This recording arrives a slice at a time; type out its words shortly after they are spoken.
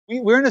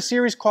We're in a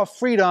series called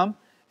Freedom,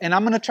 and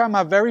I'm going to try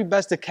my very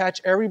best to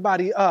catch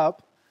everybody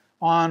up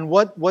on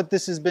what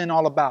this has been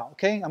all about,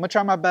 okay? I'm going to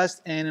try my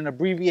best in an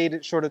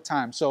abbreviated short of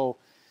time. So,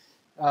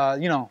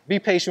 be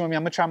patient with me.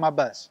 I'm going to try my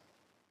best.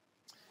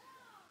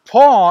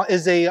 Paul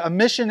is a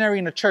missionary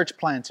and a church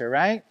planter,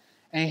 right?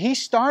 And he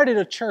started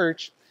a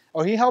church,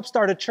 or he helped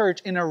start a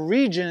church in a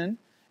region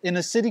in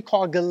a city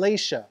called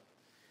Galatia.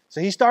 So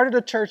he started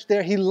a church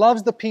there. He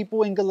loves the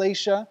people in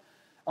Galatia.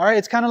 All right,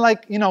 it's kind of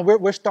like,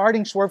 we're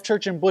starting Swerve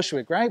Church in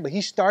Bushwick, right? But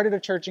he started a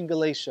church in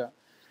Galatia.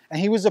 And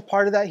he was a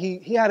part of that.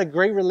 He had a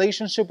great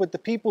relationship with the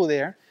people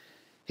there.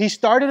 He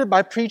started it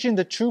by preaching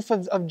the truth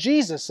of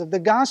Jesus, of the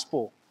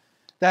gospel,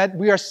 that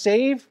we are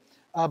saved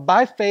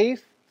by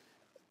faith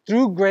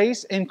through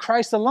grace in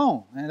Christ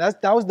alone. And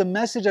that was the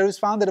message that it was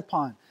founded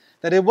upon.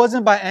 That it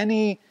wasn't by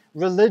any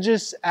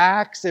religious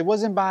acts. It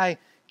wasn't by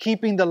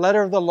keeping the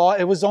letter of the law.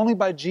 It was only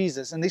by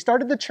Jesus. And they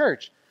started the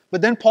church.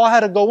 But then Paul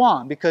had to go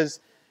on because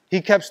he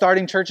kept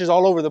starting churches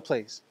all over the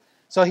place.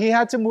 So he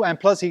had to move, and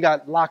plus he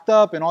got locked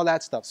up and all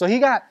that stuff. So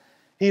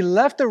he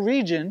left the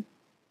region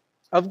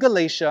of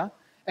Galatia,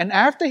 and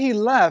after he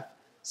left,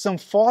 some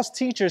false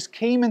teachers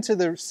came into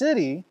the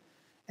city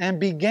and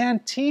began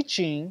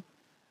teaching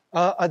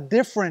a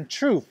different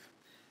truth.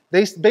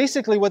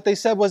 Basically what they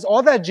said was,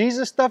 all that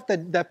Jesus stuff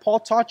that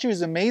Paul taught you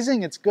is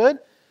amazing, it's good,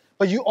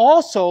 but you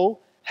also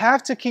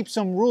have to keep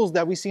some rules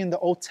that we see in the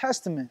Old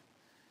Testament.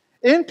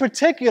 In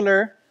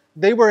particular,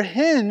 they were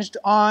hinged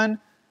on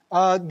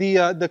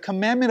the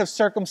commandment of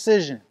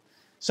circumcision.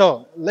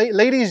 So,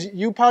 ladies,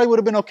 you probably would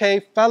have been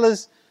okay.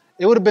 Fellas,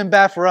 it would have been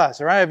bad for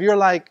us, all right? If you're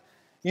like,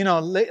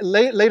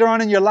 later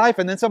on in your life,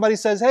 and then somebody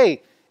says,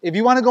 hey, if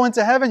you want to go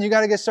into heaven, you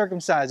got to get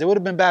circumcised. It would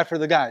have been bad for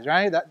the guys,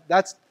 right?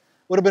 That's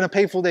would have been a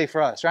painful day for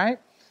us, right?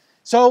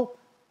 So,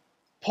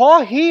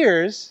 Paul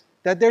hears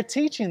that they're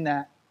teaching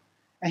that,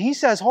 and he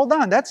says, hold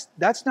on, that's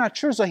not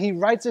true. So he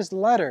writes this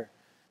letter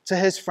to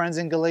his friends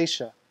in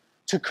Galatia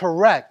to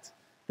correct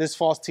this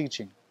false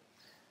teaching.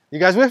 You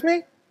guys with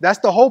me? That's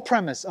the whole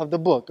premise of the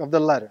book, of the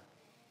letter.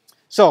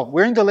 So,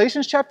 we're in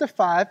Galatians chapter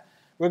 5.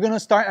 We're going to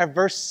start at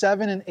verse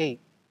 7 and 8.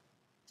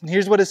 And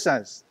here's what it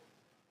says.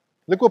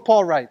 Look what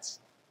Paul writes.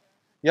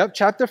 Yep,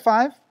 chapter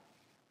 5,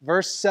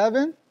 verse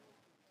 7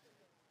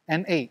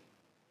 and 8.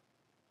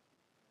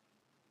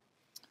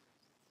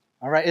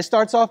 All right, it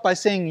starts off by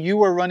saying, you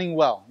were running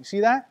well. You see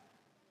that?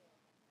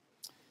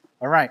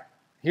 All right,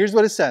 here's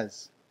what it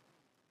says.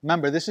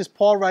 Remember, this is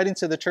Paul writing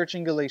to the church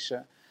in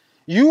Galatia.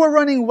 You were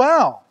running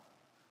well.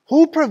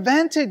 Who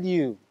prevented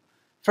you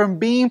from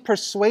being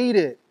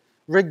persuaded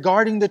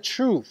regarding the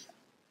truth?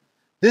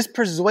 This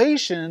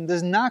persuasion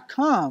does not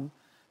come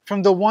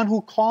from the one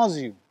who calls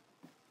you.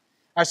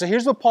 All right, so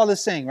here's what Paul is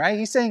saying, right?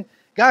 He's saying,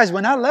 guys,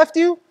 when I left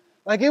you,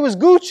 like it was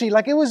Gucci,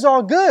 like it was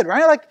all good,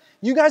 right? Like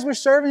you guys were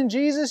serving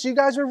Jesus, you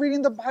guys were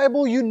reading the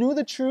Bible, you knew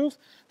the truth,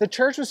 the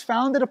church was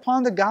founded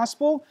upon the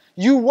gospel,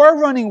 you were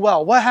running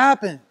well. What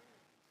happened?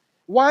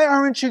 Why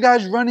aren't you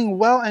guys running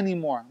well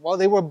anymore? Well,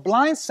 they were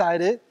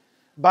blindsided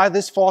by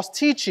this false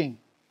teaching.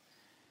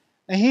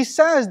 And he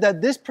says that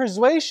this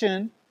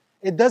persuasion,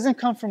 it doesn't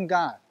come from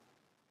God.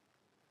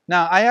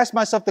 Now, I ask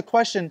myself the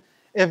question,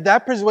 if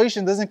that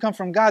persuasion doesn't come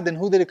from God, then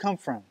who did it come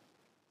from?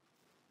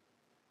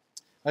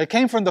 It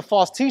came from the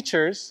false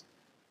teachers,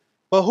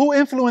 but who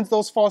influenced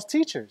those false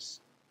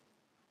teachers?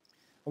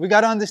 What we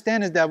got to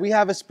understand is that we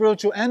have a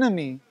spiritual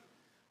enemy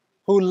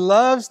who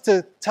loves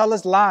to tell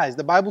us lies.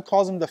 The Bible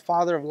calls him the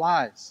father of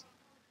lies.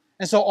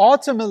 And so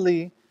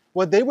ultimately,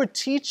 what they were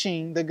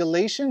teaching, the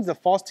Galatians, the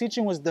false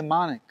teaching was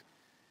demonic.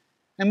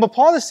 And what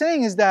Paul is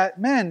saying is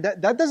that, man,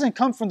 that doesn't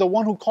come from the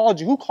one who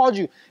called you. Who called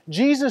you?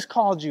 Jesus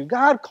called you.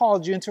 God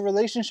called you into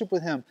relationship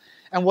with him.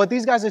 And what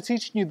these guys are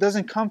teaching you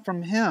doesn't come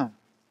from him.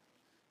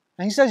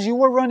 And he says, you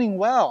were running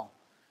well.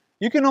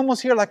 You can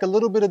almost hear like a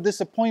little bit of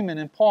disappointment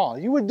in Paul.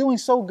 You were doing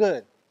so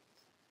good.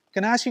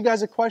 Can I ask you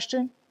guys a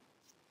question?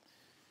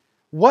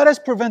 What has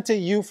prevented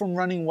you from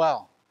running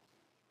well?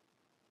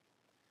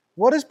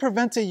 What has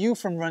prevented you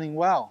from running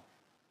well?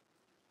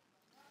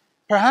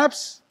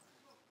 Perhaps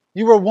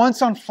you were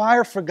once on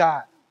fire for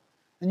God,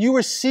 and you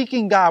were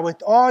seeking God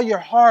with all your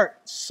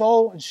heart,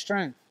 soul, and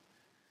strength.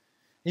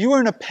 You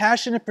were in a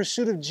passionate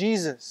pursuit of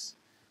Jesus.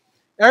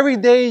 Every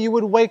day you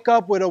would wake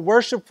up with a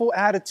worshipful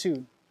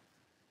attitude.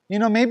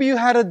 Maybe you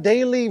had a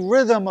daily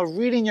rhythm of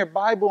reading your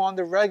Bible on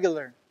the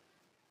regular.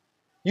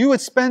 You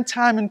would spend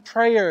time in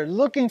prayer,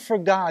 looking for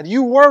God.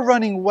 You were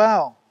running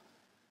well.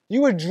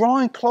 You were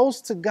drawing close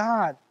to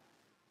God.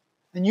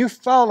 And you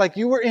felt like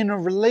you were in a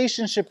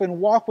relationship and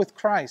walk with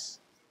Christ.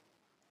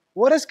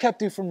 What has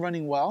kept you from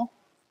running well?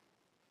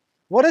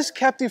 What has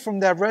kept you from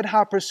that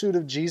red-hot pursuit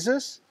of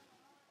Jesus?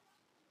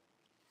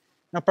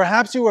 Now,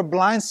 perhaps you were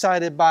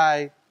blindsided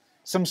by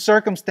some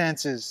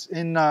circumstances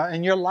in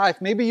your life.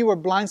 Maybe you were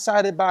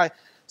blindsided by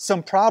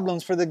some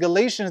problems. For the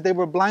Galatians, they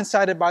were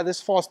blindsided by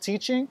this false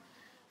teaching.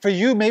 For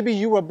you, maybe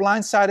you were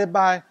blindsided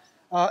by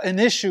an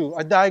issue,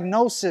 a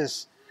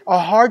diagnosis, a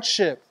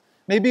hardship.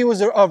 Maybe it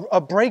was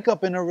a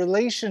breakup in a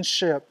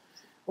relationship.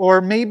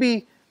 Or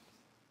maybe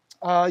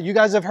You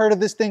guys have heard of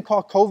this thing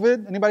called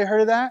COVID? Anybody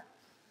heard of that?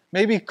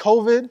 Maybe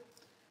COVID,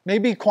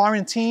 maybe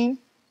quarantine,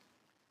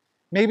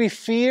 maybe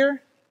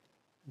fear,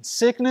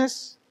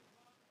 sickness,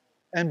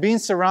 and being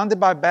surrounded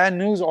by bad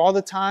news all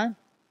the time.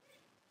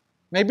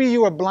 Maybe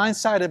you were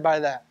blindsided by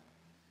that.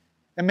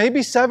 And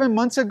maybe 7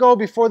 months ago,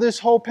 before this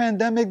whole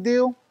pandemic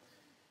deal,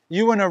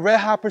 you were in a red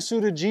hot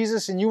pursuit of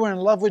Jesus, and you were in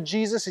love with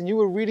Jesus, and you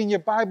were reading your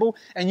Bible,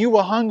 and you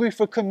were hungry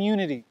for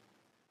community.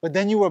 But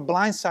then you were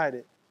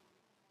blindsided.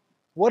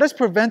 What has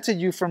prevented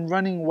you from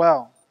running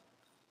well?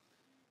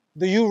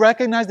 Do you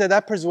recognize that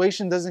that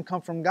persuasion doesn't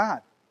come from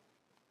God?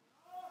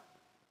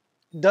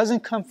 It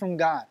doesn't come from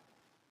God.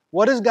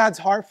 What is God's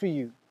heart for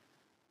you?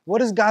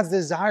 What is God's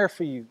desire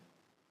for you?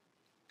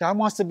 God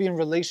wants to be in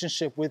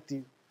relationship with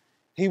you.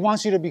 He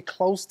wants you to be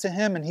close to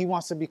Him, and He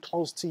wants to be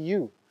close to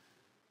you.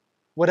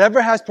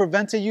 Whatever has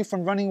prevented you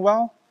from running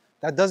well,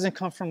 that doesn't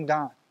come from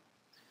God.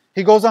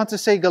 He goes on to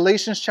say,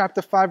 Galatians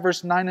chapter 5,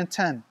 verse 9 and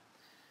 10.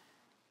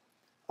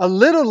 A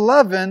little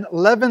leaven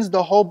leavens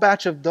the whole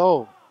batch of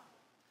dough.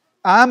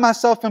 I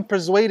myself am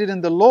persuaded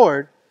in the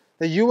Lord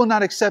that you will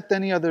not accept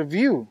any other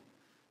view.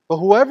 But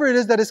whoever it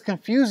is that is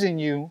confusing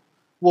you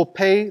will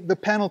pay the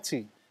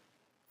penalty.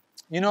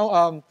 You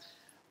know,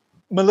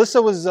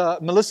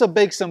 Melissa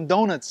baked some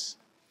donuts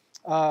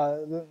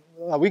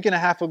a week and a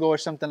half ago or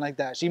something like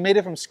that. She made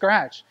it from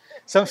scratch.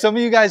 Some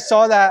of you guys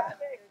saw that.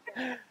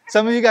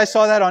 Some of you guys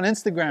saw that on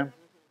Instagram.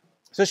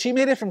 So she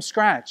made it from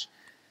scratch.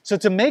 So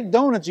to make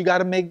donuts, you got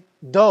to make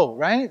dough,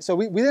 right? So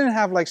we didn't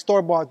have like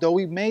store-bought dough.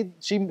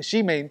 She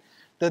made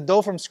the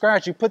dough from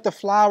scratch. You put the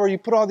flour, you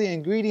put all the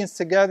ingredients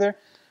together.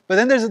 But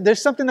then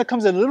there's something that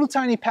comes in a little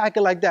tiny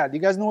packet like that. Do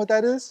you guys know what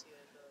that is?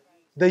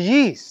 The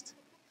yeast.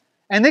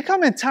 And they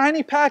come in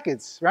tiny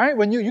packets, right?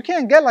 When you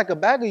can't get like a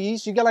bag of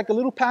yeast, you get like a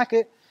little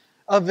packet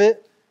of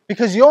it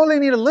because you only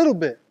need a little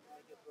bit.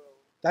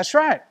 That's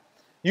right.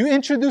 You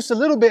introduce a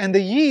little bit, and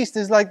the yeast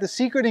is like the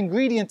secret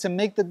ingredient to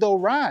make the dough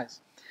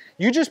rise.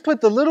 You just put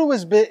the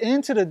littlest bit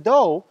into the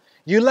dough,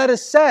 you let it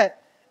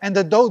set, and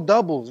the dough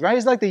doubles, right?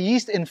 It's like the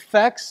yeast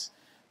infects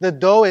the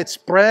dough, it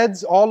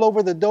spreads all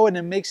over the dough, and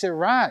it makes it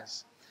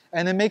rise.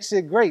 And it makes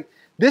it great.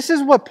 This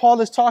is what Paul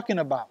is talking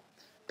about.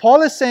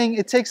 Paul is saying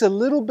it takes a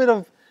little bit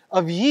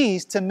of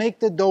yeast to make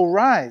the dough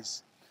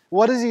rise.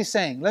 What is he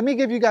saying? Let me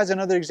give you guys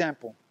another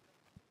example.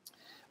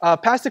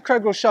 Pastor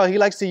Craig Rochelle, he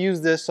likes to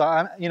use this, so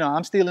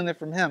I'm stealing it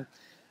from him.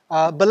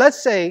 But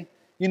let's say,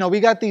 we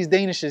got these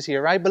Danishes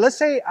here, right? But let's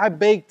say I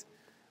baked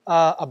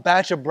a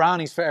batch of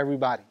brownies for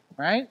everybody,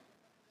 right?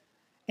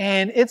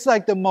 And it's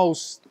like the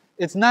most,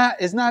 it's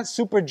not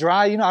super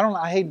dry,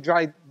 I hate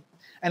dry,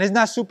 and it's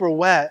not super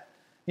wet.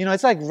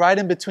 It's like right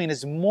in between.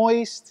 It's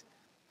moist,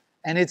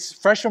 and it's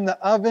fresh from the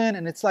oven,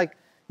 and it's like,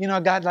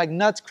 got like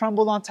nuts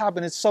crumbled on top,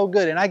 and it's so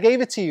good. And I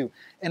gave it to you,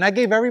 and I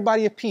gave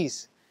everybody a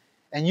piece.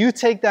 And you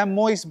take that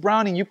moist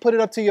brownie, you put it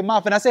up to your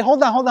mouth, and I say,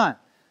 hold on.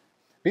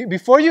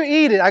 Before you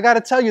eat it, I got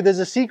to tell you, there's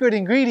a secret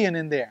ingredient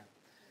in there.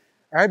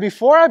 All right,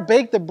 before I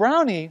bake the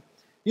brownie,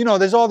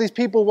 there's all these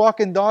people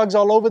walking dogs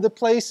all over the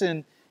place,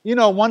 and,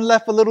 one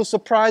left a little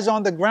surprise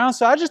on the ground,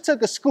 so I just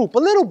took a scoop, a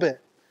little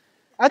bit.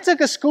 I took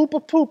a scoop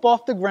of poop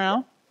off the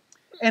ground,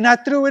 and I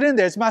threw it in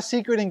there. It's my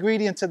secret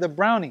ingredient to the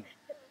brownie.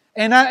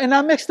 And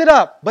I mixed it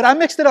up, but I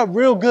mixed it up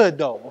real good,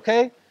 though,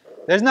 okay?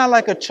 There's not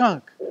like a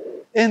chunk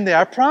in there,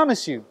 I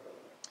promise you.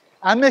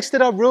 I mixed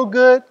it up real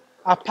good.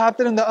 I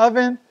popped it in the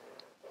oven.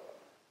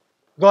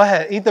 Go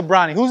ahead, eat the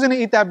brownie. Who's going to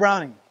eat that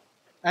brownie?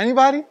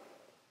 Anybody?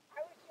 I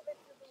would give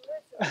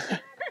it to Melissa.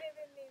 Not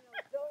giving me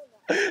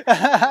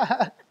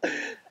no donut.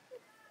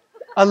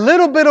 A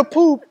little bit of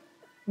poop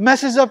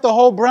messes up the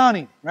whole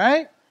brownie,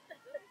 right?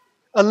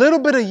 A little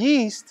bit of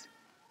yeast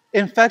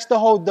infects the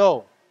whole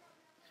dough.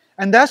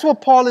 And that's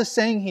what Paul is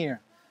saying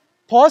here.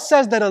 Paul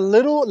says that a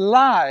little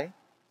lie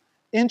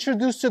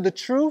introduced to the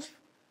truth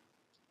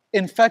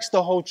infects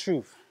the whole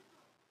truth.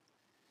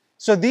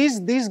 So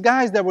these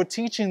guys that were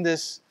teaching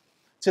this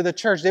to the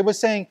church, they were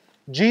saying,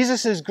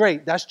 Jesus is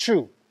great, that's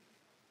true.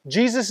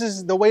 Jesus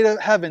is the way to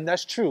heaven,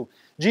 that's true.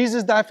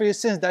 Jesus died for your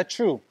sins, that's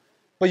true.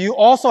 But you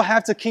also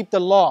have to keep the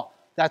law,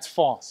 that's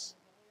false.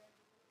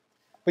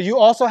 But you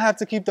also have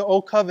to keep the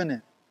old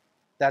covenant,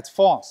 that's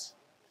false.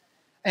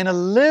 And a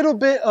little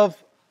bit of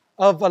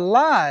a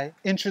lie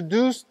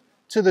introduced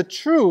to the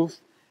truth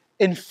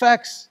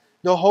infects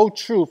the whole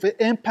truth. It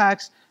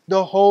impacts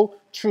the whole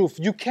truth.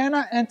 You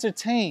cannot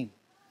entertain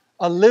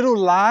a little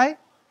lie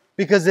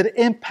because it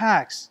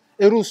impacts,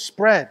 it'll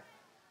spread.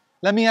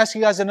 Let me ask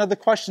you guys another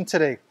question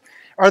today.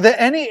 Are there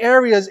any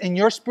areas in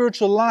your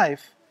spiritual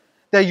life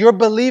that you're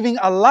believing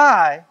a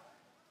lie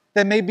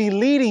that may be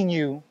leading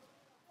you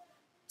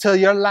to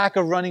your lack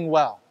of running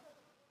well?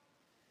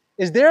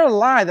 Is there a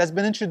lie that's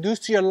been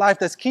introduced to your life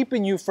that's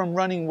keeping you from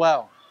running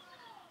well?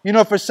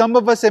 For some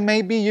of us it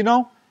may be,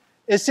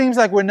 it seems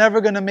like we're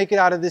never going to make it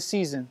out of this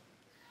season.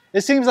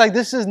 It seems like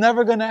this is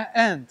never going to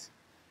end.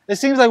 It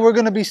seems like we're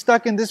going to be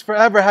stuck in this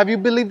forever. Have you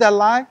believed that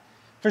lie?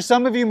 For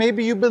some of you,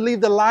 maybe you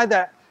believe the lie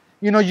that,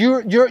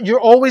 you're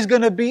always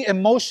going to be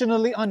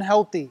emotionally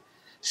unhealthy.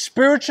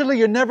 Spiritually,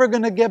 you're never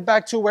going to get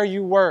back to where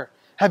you were.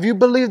 Have you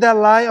believed that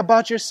lie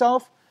about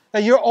yourself?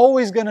 That you're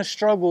always going to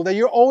struggle, that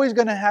you're always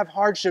going to have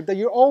hardship, that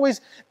you're always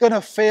going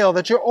to fail,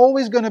 that you're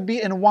always going to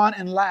be in want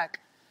and lack?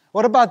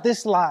 What about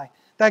this lie?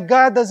 That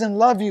God doesn't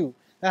love you.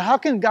 Now, how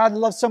can God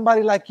love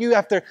somebody like you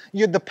after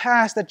the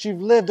past that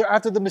you've lived, or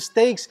after the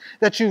mistakes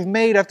that you've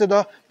made, after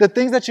the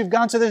things that you've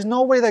gone through? There's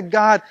no way that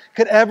God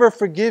could ever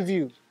forgive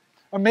you.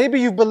 Or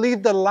maybe you've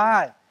believed the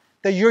lie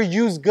that you're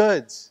used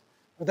goods,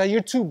 or that you're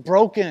too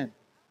broken,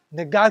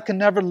 that God can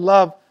never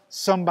love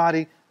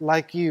somebody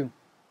like you.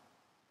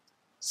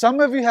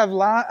 Some of you have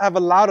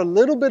allowed a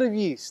little bit of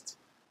yeast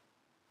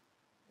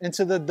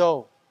into the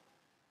dough,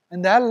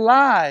 and that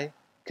lie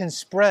can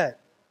spread.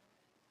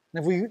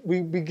 And if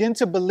we begin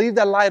to believe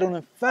that lie, it'll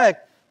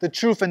affect the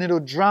truth and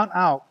it'll drown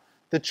out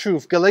the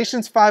truth.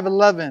 Galatians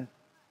 5:11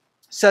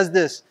 says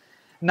this,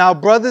 "Now,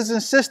 brothers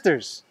and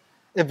sisters,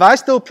 if I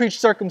still preach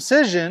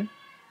circumcision,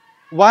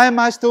 why am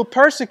I still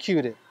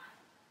persecuted?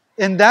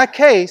 In that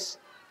case,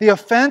 the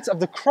offense of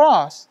the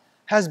cross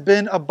has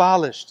been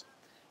abolished."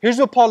 Here's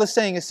what Paul is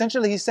saying.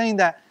 Essentially, he's saying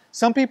that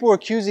some people are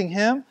accusing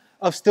him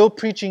of still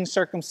preaching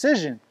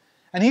circumcision.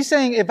 And he's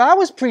saying, if I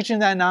was preaching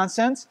that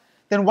nonsense,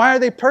 then why are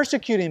they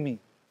persecuting me?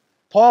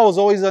 Paul was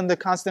always under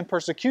constant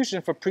persecution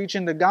for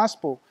preaching the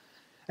gospel.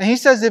 And he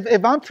says,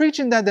 if I'm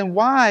preaching that, then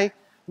why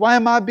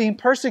am I being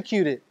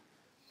persecuted?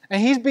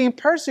 And he's being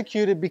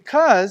persecuted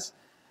because,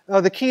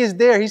 the key is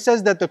there, he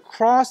says that the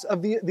cross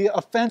of the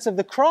offense of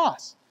the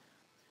cross.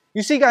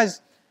 You see,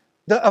 guys,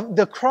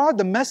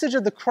 the message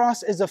of the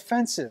cross is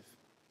offensive.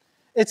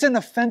 It's an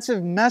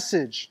offensive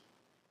message.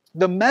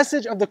 The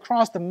message of the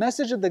cross, the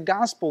message of the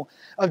gospel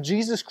of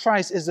Jesus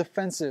Christ is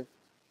offensive.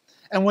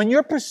 And when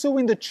you're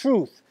pursuing the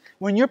truth,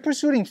 when you're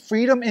pursuing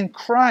freedom in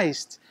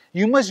Christ,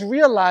 you must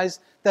realize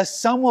that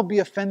some will be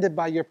offended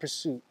by your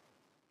pursuit.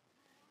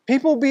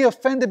 People will be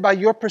offended by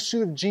your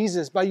pursuit of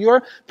Jesus, by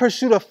your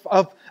pursuit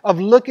of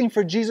looking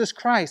for Jesus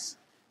Christ.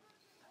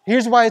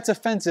 Here's why it's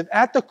offensive.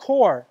 At the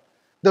core,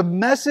 the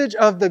message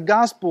of the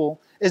gospel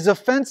is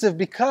offensive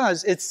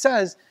because it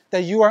says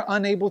that you are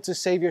unable to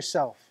save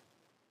yourself.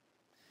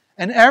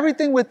 And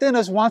everything within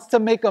us wants to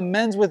make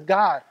amends with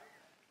God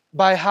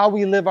by how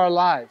we live our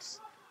lives,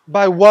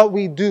 by what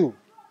we do.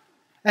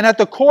 And at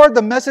the core,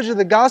 the message of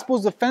the gospel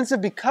is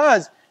offensive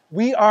because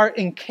we are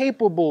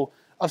incapable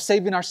of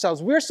saving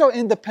ourselves. We're so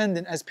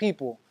independent as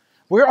people.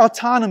 We're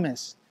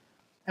autonomous,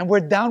 and we're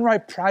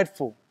downright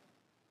prideful.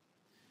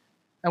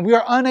 And we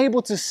are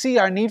unable to see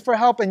our need for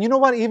help. And you know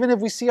what? Even if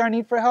we see our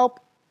need for help,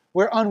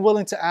 we're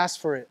unwilling to ask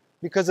for it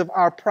because of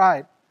our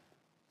pride.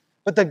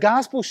 But the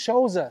gospel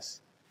shows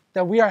us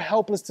that we are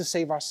helpless to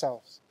save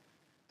ourselves.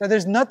 That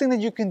there's nothing that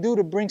you can do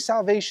to bring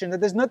salvation. That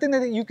there's nothing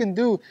that you can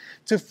do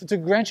to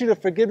grant you the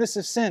forgiveness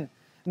of sin.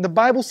 And the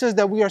Bible says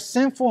that we are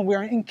sinful and we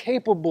are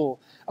incapable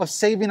of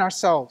saving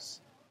ourselves.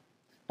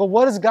 But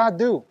what does God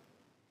do?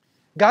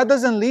 God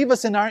doesn't leave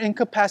us in our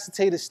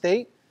incapacitated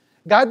state.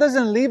 God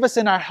doesn't leave us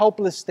in our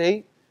helpless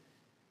state.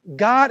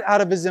 God,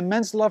 out of His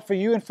immense love for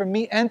you and for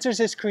me, enters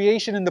His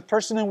creation in the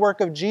person and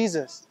work of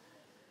Jesus.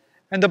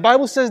 And the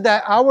Bible says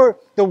that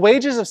the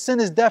wages of sin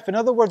is death. In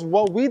other words,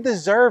 what we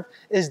deserve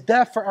is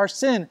death for our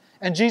sin.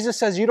 And Jesus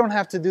says, you don't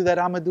have to do that.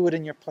 I'm going to do it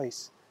in your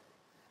place.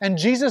 And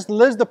Jesus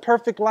lives the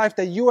perfect life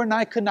that you and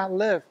I could not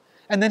live.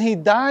 And then He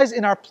dies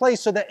in our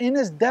place so that in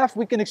His death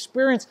we can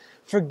experience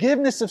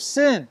forgiveness of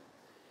sin.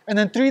 And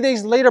then 3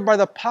 days later, by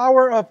the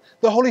power of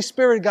the Holy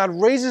Spirit,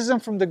 God raises Him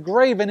from the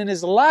grave. And in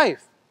His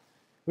life,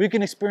 we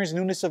can experience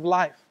newness of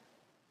life.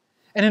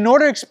 And in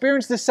order to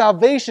experience this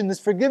salvation,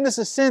 this forgiveness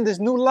of sin, this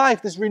new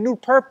life, this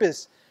renewed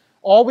purpose,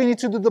 all we need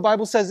to do, the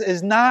Bible says,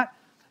 is not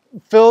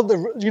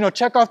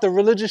check off the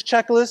religious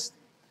checklist.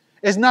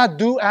 It's not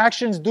do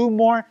actions, do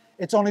more.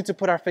 It's only to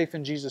put our faith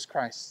in Jesus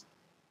Christ.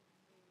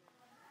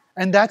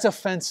 And that's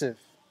offensive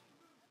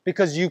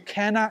because you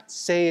cannot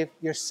save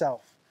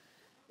yourself.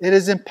 It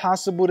is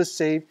impossible to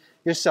save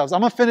yourselves. I'm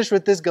going to finish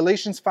with this,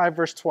 Galatians 5,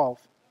 verse 12.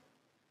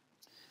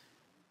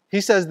 He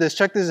says this,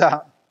 check this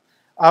out.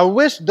 I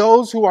wish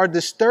those who are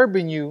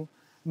disturbing you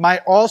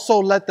might also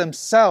let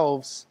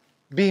themselves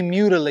be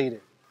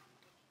mutilated.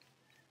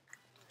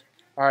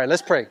 All right,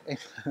 let's pray.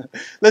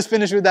 Let's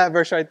finish with that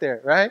verse right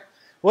there, right?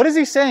 What is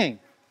he saying?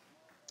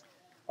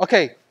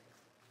 Okay,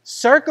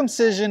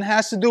 circumcision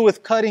has to do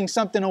with cutting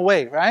something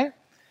away, right?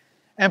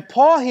 And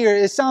Paul here,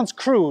 it sounds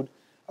crude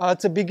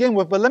to begin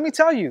with, but let me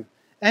tell you,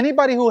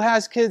 anybody who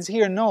has kids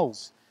here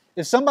knows,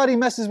 if somebody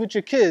messes with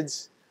your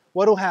kids,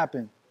 what will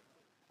happen?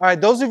 All right,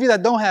 those of you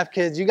that don't have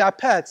kids, you got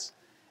pets.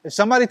 If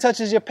somebody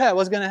touches your pet,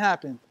 what's going to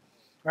happen?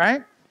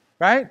 Right?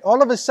 Right?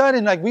 All of a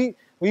sudden, like we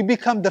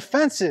become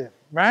defensive,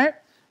 right?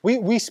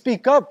 We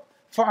speak up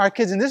for our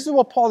kids. And this is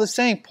what Paul is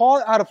saying.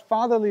 Paul, out of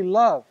fatherly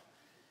love,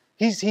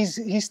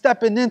 he's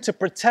stepping in to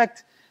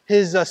protect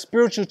his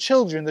spiritual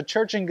children, the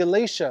church in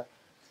Galatia.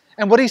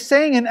 And what he's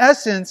saying in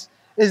essence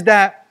is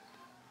that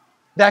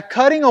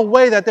cutting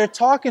away that they're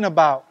talking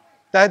about,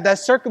 that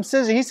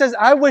circumcision, he says,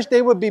 I wish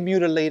they would be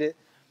mutilated.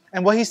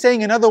 And what he's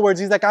saying, in other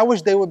words, he's like, I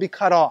wish they would be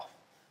cut off.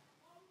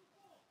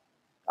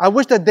 I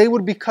wish that they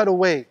would be cut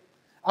away.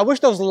 I wish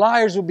those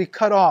liars would be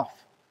cut off.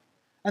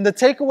 And the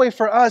takeaway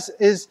for us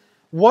is,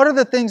 what are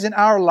the things in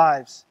our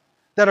lives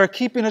that are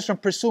keeping us from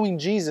pursuing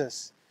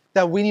Jesus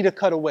that we need to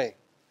cut away?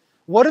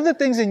 What are the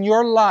things in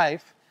your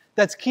life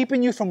that's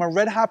keeping you from a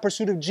red-hot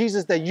pursuit of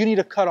Jesus that you need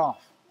to cut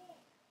off?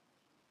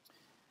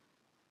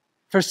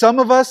 For some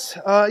of us,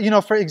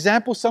 for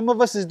example, some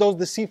of us is those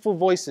deceitful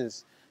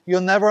voices.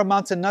 You'll never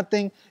amount to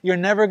nothing. You're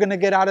never going to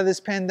get out of this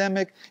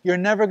pandemic. You're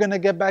never going to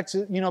get back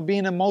to,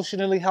 being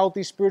emotionally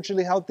healthy,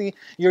 spiritually healthy.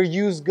 You're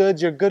used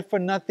goods. You're good for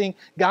nothing.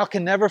 God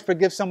can never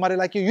forgive somebody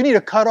like you. You need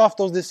to cut off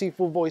those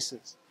deceitful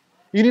voices.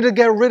 You need to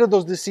get rid of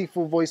those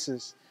deceitful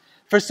voices.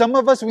 For some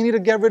of us, we need to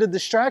get rid of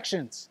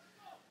distractions.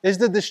 It's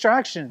the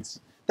distractions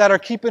that are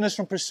keeping us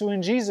from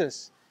pursuing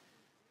Jesus.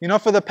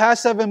 For the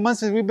past 7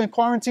 months as we've been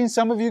quarantined,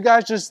 some of you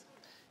guys just,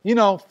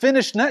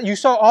 finished. You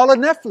saw all of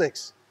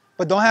Netflix,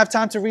 but don't have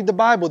time to read the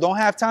Bible. Don't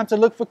have time to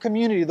look for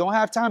community. Don't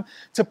have time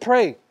to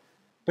pray.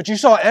 But you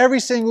saw every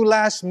single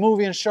last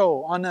movie and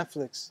show on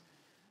Netflix.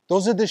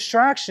 Those are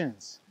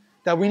distractions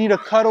that we need to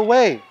cut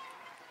away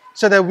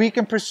so that we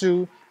can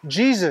pursue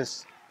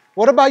Jesus.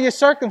 What about your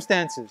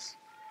circumstances?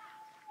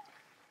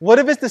 What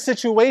if it's the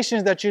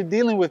situations that you're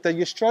dealing with, that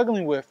you're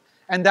struggling with,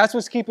 and that's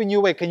what's keeping you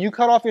away? Can you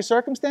cut off your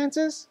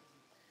circumstances?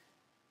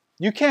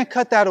 You can't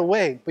cut that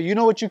away, but you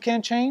know what you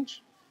can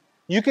change?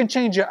 You can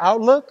change your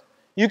outlook.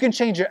 You can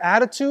change your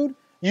attitude.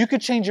 You can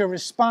change your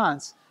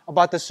response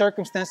about the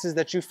circumstances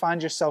that you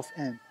find yourself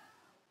in.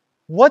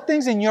 What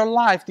things in your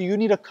life do you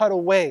need to cut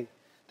away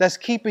that's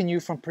keeping you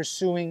from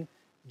pursuing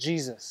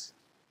Jesus?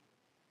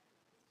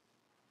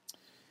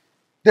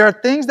 There are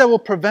things that will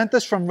prevent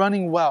us from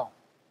running well.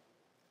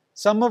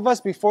 Some of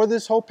us, before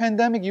this whole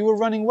pandemic, you were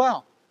running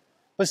well.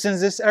 But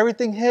since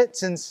everything hit,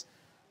 since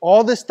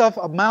all this stuff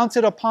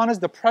mounted upon us,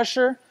 the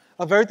pressure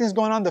of everything's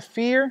going on, the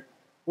fear,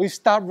 we've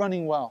stopped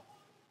running well.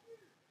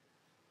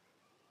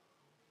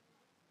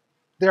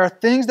 There are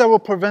things that will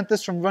prevent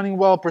us from running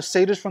well,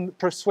 persuade us from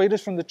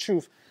the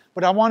truth.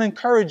 But I want to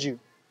encourage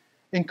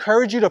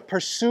you to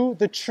pursue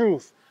the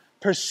truth.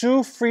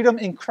 Pursue freedom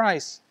in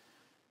Christ,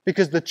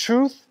 because the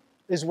truth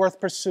is worth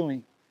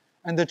pursuing,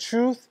 and the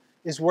truth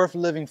is worth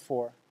living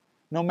for,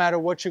 no matter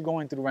what you're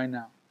going through right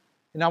now.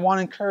 And I want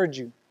to encourage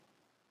you.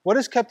 What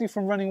has kept you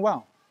from running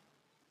well?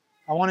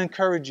 I want to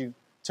encourage you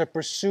to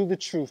pursue the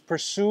truth.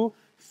 Pursue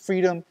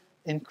freedom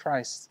in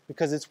Christ,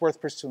 because it's worth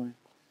pursuing.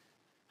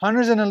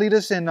 Hunter's going to lead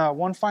us in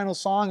one final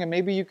song, and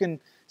maybe you can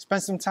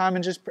spend some time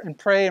and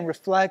pray and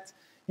reflect.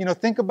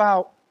 Think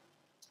about,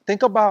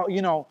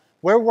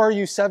 where were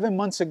you 7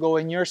 months ago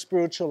in your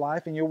spiritual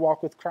life, in your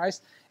walk with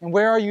Christ, and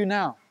where are you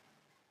now?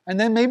 And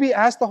then maybe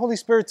ask the Holy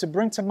Spirit to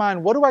bring to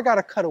mind, what do I got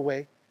to cut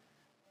away?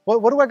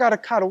 What do I got to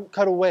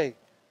cut away?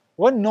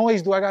 What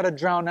noise do I got to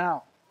drown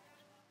out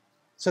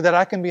so that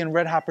I can be in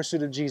red-hot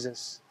pursuit of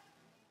Jesus?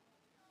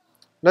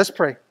 Let's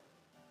pray.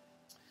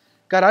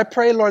 God, I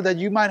pray, Lord, that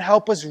you might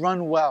help us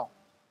run well,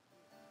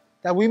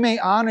 that we may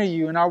honor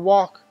you in our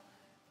walk,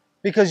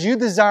 because you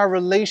desire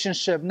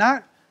relationship,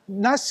 not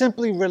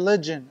simply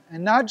religion,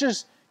 and not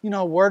just,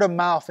 word of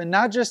mouth, and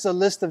not just a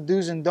list of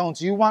do's and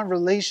don'ts. You want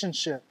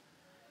relationship.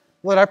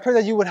 Lord, I pray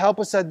that you would help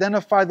us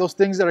identify those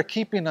things that are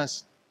keeping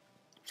us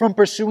from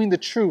pursuing the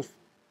truth.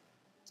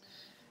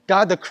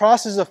 God, the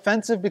cross is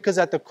offensive because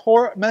at the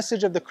core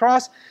message of the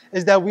cross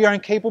is that we are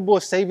incapable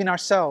of saving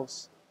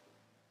ourselves.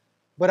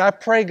 But I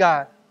pray,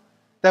 God,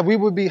 that we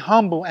would be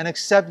humble and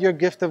accept your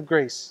gift of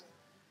grace.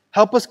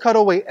 Help us cut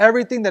away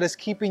everything that is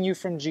keeping you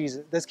from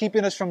Jesus, that's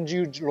keeping us from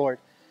you, Lord,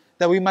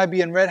 that we might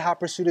be in red-hot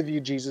pursuit of you,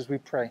 Jesus, we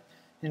pray.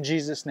 In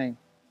Jesus' name,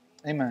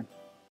 amen.